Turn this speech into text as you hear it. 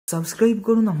Subscribe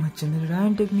করুন আমার channel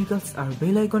Ryan technicals আর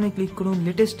bell আইকনে ক্লিক করুন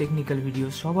লেটেস্ট টেকনিক্যাল ভিডিও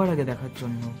সবার আগে দেখার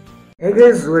জন্য। Hey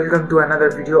guys, welcome to another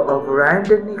video of Ryan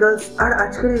Technicals আর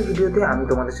আজকের এই ভিডিওতে আমি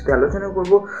তোমাদের সাথে আলোচনা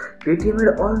করব Paytm এর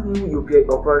all new UPI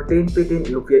offer 10 Paytm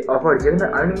UPI offer যেখানে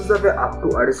আর্নিংস হবে আপ টু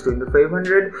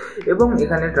Rs2500 এবং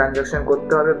এখানে ট্রানজাকশন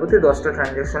করতে হবে প্রতি 10টা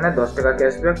ট্রানজাকশনে 10 টাকা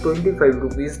ক্যাশব্যাক 25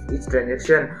 রুপিস ইচ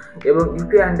ট্রানজাকশন এবং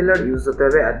ইউপিআই হ্যান্ডেলার ইউজ হতে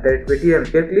হবে @Paytm।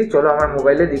 দেখলি চলো আমার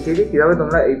মোবাইলে দেখিয়ে দিই কিভাবে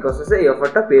তোমরা এই প্রসেসে এই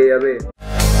অফারটা পেয়ে যাবে।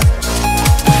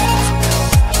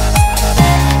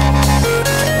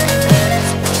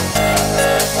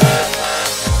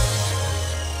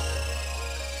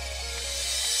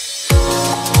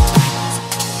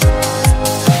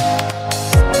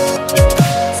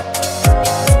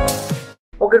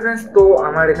 ওকে फ्रेंड्स, তো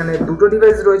আমার এখানে দুটো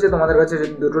ডিভাইস রয়েছে। তোমাদের কাছে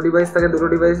যদি দুটো ডিভাইস থাকে, দুটো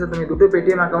ডিভাইসে তুমি দুটো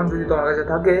পেটিএম অ্যাকাউন্ট যদি তোমার কাছে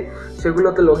থাকে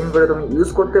সেগুলোতে লগইন করে তুমি ইউজ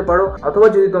করতে পারো, অথবা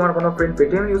যদি তোমার কোনো ফ্রেন্ড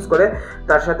পেটিএম ইউজ করে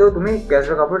তার সাথেও তুমি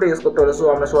ক্যাশব্যাক অফারটা ইউজ করতে পারো। সো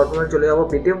আমরা সবার প্রথমে চলে যাবো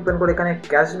পেটিএম ওপেন করে এখানে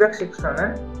ক্যাশব্যাক সেকশনে,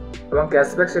 এবং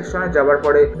ক্যাশব্যাক সেকশনে যাওয়ার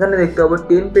পরে এখানে দেখতে পাবো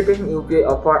 10 Paytm UPI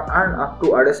offer earn up to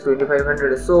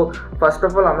Rs2500। So first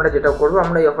of all আমরা যেটা করবো,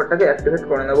 আমরা এই অফারটাকে অ্যাক্টিভেট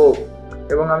করে নেবো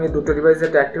এবং আমি দুটো ডিভাইসে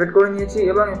অ্যাক্টিভেট করে নিয়েছি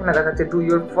এবং এখানে দেখাচ্ছে to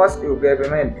your first UPI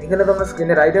payment. এখানে তোমরা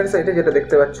স্ক্রিনে রাইট হ্যান্ড সাইডে যেটা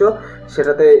দেখতে পাচ্ছ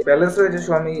সেটাতে ব্যালেন্স রয়েছে।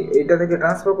 সো আমি এইটা থেকে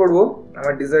ট্রান্সফার করব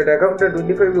আমার ডিজাইড অ্যাকাউন্টে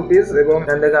 25 রুপিস এবং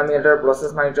এখান থেকে আমি এটার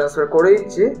প্রসেস মানি ট্রান্সফার করে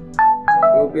দিচ্ছি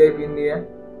ইউপিআই পিন দিয়ে,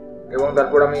 এবং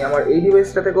তারপর আমি আমার এই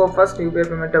ডিভাইসটা থেকেও ফার্স্ট ইউপিআই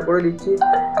পেমেন্টটা করে দিচ্ছি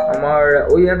আমার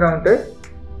ওই অ্যাকাউন্টে।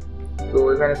 তো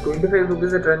এখানে 25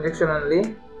 রুপিসের ট্রানজ্যাকশন অনলি।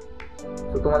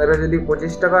 তো তোমাদের কাছে যদি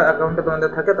 25 টাকা অ্যাকাউন্টে তোমাদের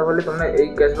থাকে তাহলে তোমরা এই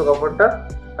ক্যাশব্যাক অফারটা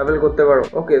অ্যাভেল করতে পারো।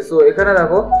 ওকে, সো এখানে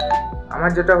দেখো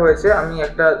আমার যেটা হয়েছে, আমি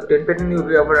একটা 10 Paytm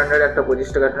ইউপিআই অফার আন্ডারে একটা 25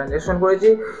 টাকা ট্রানজ্যাকশন করেছি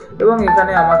এবং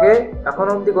এখানে আমাকে এখন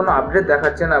অবধি কোনো আপডেট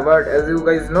দেখাচ্ছে না, but as you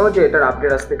guys no যে এটার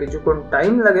আপডেট আসতে কিছুক্ষণ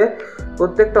টাইম লাগে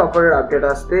প্রত্যেকটা অফারের আপডেট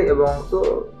আসতে, এবং তো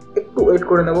একটু ওয়েট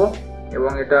করে নেবো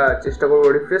এবং এটা চেষ্টা করবো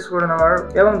রিফ্রেশ করে নেওয়ার।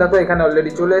 এবং দেখো এখানে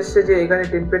অলরেডি চলে এসেছে যে এখানে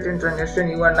 10 Paytm transaction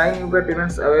you R 9 UPI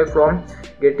payments away from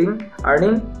getting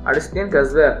earning Rs10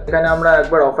 cashback. এখানে আমরা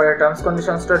একবার অফারের টার্মস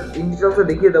কন্ডিশনসটা ইন ডিটেইলসে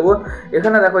দেখিয়ে দেবো।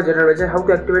 এখানে দেখো যেটা রয়েছে, how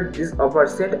to activate this offer,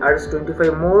 send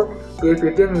Rs25 more to A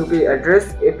Paytm UPI address,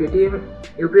 A Paytm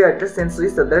UPI address send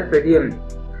switch @Paytm।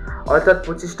 অর্থাৎ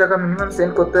 25 টাকা মিনিমাম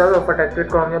সেন্ড করতে হবে অফারটা অ্যাক্টিভেট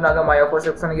করার জন্য। আগে মাই অফার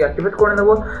সেকশনে গিয়ে অ্যাক্টিভেট করে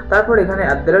নেবো, তারপর এখানে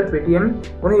 @Paytm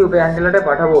কোনো ইউপিআই হ্যান্ডেলারে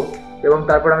পাঠাবো এবং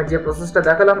তারপর আমি যে প্রসেসটা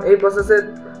দেখালাম এই প্রসেসে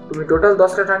তুমি টোটাল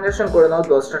 10টা ট্রানজাকশন করে নাও।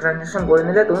 10টা ট্রানজাকশন করে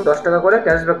নিলে তুমি 10 টাকা করে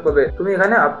ক্যাশব্যাক পাবে। তুমি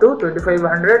এখানে আপ টু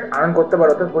 2500 আর্ন করতে পারো,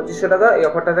 অর্থাৎ 2500 টাকা এই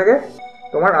অফারটা থেকে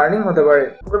তোমার আর্নিং হতে পারে।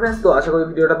 ওকে फ्रेंड्स, তো আশা করি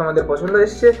ভিডিওটা তোমাদের পছন্দ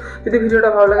এসেছে। যদি ভিডিওটা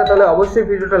ভালো লাগে তাহলে অবশ্যই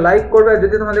ভিডিওটা লাইক করবে।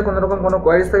 যদি তোমাদের কোনো রকম কোনো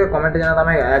কোয়ারিজ থাকে কমেন্টে জানাতে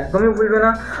আমি একদমই ভুলবে না।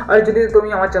 আর যদি তুমি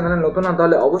আমার চ্যানেলে নতুন হও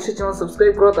তাহলে অবশ্যই চ্যানেল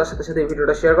সাবস্ক্রাইব করো, তার সাথে সাথে এই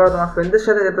ভিডিওটা শেয়ার করো তোমার ফ্রেন্ডদের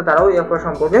সাথে, যাতে তারাও এই অফার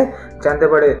সম্পর্কে জানতে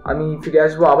পারে। আমি ফিরে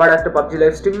আসবো আবার একটা পাবজি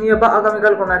লাইভ স্ট্রিম নিয়ে বা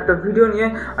আগামীকাল কোনো একটা ভিডিও নিয়ে।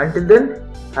 Until then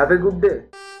have a good day.